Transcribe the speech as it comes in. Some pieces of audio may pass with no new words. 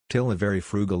TIL, a very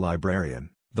frugal librarian,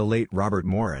 the late Robert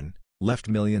Morin, left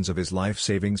millions of his life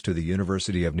savings to the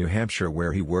University of New Hampshire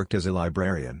where he worked as a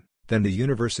librarian. Then the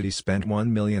university spent $1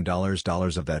 million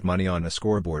of that money on a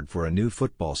scoreboard for a new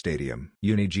football stadium.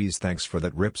 Uni geez, thanks for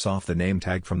that, rips off the name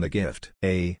tag from the gift.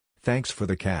 Thanks for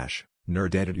the cash,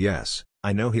 nerd edit. Yes,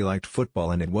 I know he liked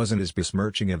football and it wasn't as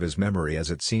besmirching of his memory as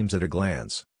it seems at a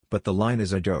glance, but the line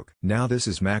is a joke. Now this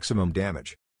is maximum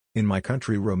damage. In my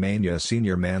country Romania, a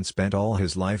senior man spent all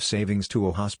his life savings to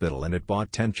a hospital and it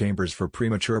bought 10 chambers for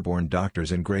premature born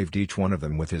doctors, engraved each one of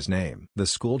them with his name. The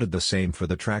school did the same for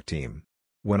the track team.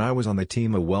 When I was on the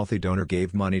team, a wealthy donor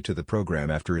gave money to the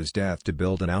program after his death to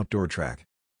build an outdoor track.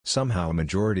 Somehow a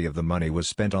majority of the money was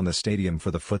spent on the stadium for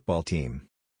the football team.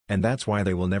 And that's why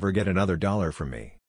they will never get another dollar from me.